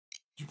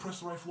You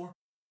press the right floor?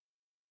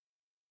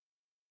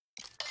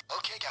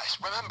 Okay guys,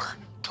 remember,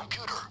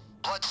 computer,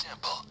 blood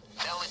sample,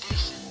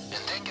 validation, and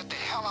then get the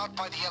hell out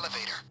by the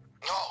elevator.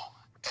 Oh,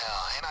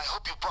 and I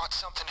hope you brought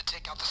something to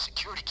take out the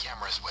security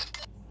cameras with.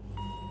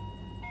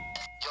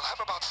 You'll have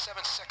about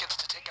 7 seconds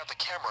to take out the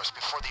cameras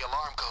before the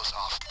alarm goes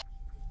off.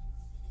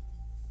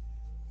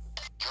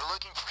 You're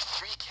looking for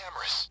 3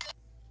 cameras.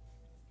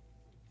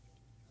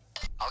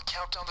 I'll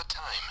count down the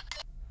time.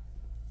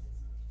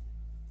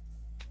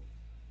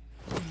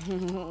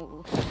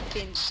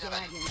 Been 7,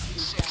 dragging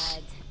 6,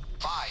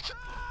 bad. 5,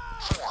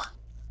 4,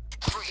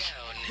 3.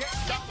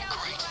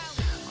 Great.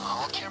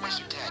 All cameras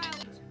are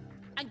dead.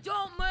 And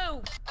don't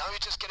move! Now you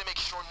just gotta make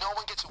sure no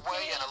one gets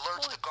away and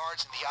alert the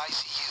guards in the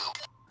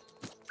ICU.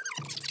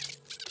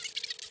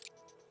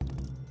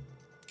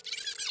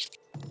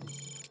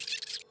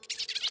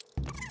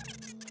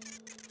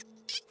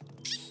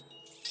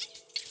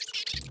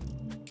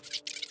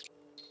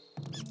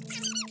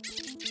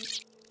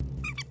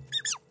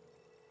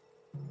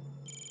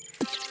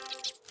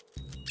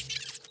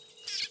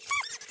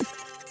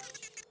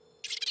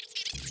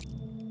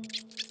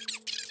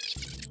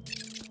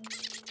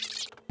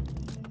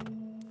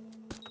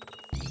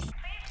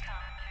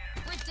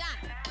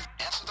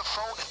 Answer the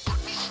phone and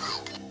put me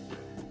through.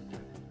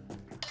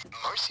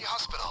 Mercy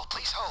Hospital,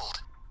 please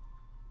hold.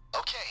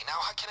 Okay, now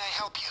how can I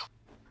help you?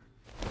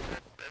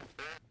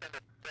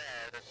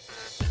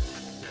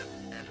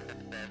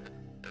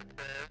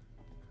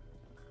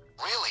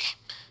 Really?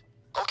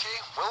 Okay,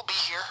 we'll be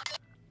here.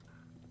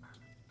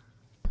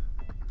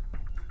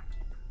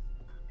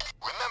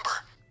 Remember,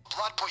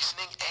 blood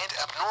poisoning and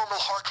abnormal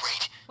heart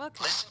rate.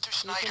 Welcome. Listen to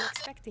We've been Schneider.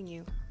 expecting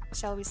you.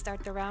 Shall we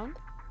start the round?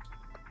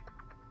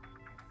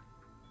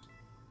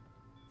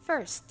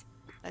 First,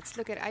 let's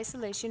look at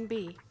Isolation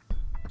B.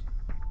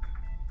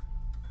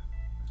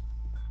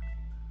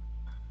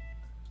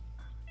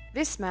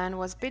 This man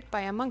was bit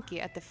by a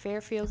monkey at the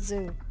Fairfield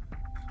Zoo.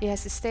 He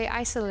has to stay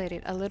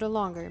isolated a little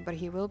longer, but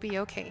he will be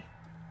okay.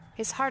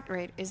 His heart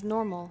rate is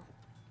normal.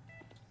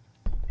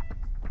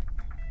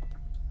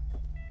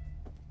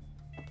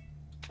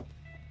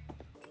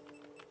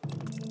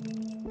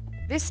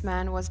 This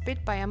man was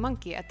bit by a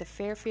monkey at the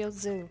Fairfield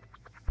Zoo.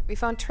 We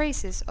found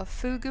traces of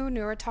fugu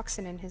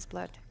neurotoxin in his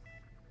blood.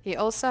 He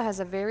also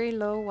has a very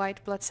low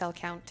white blood cell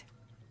count.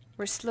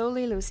 We're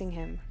slowly losing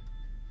him.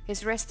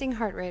 His resting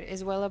heart rate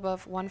is well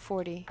above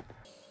 140.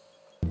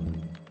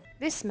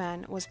 This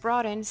man was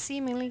brought in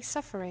seemingly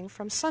suffering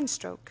from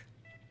sunstroke.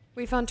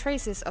 We found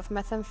traces of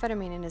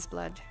methamphetamine in his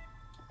blood.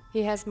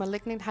 He has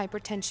malignant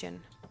hypertension.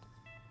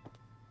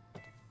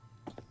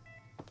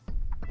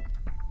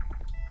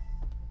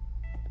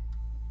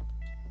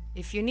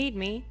 If you need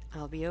me,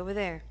 I'll be over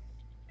there.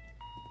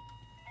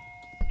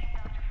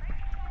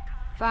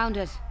 Found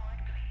it.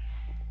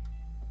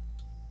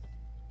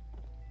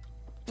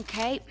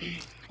 Okay,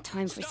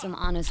 time for some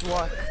honest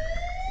work.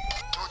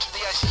 Door to the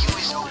ICU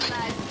is open.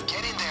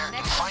 Get in there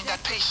and find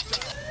that patient.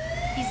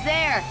 He's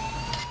there!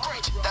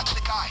 Great, that's the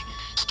guy.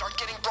 Start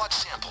getting blood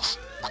samples.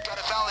 We've got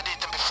to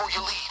validate them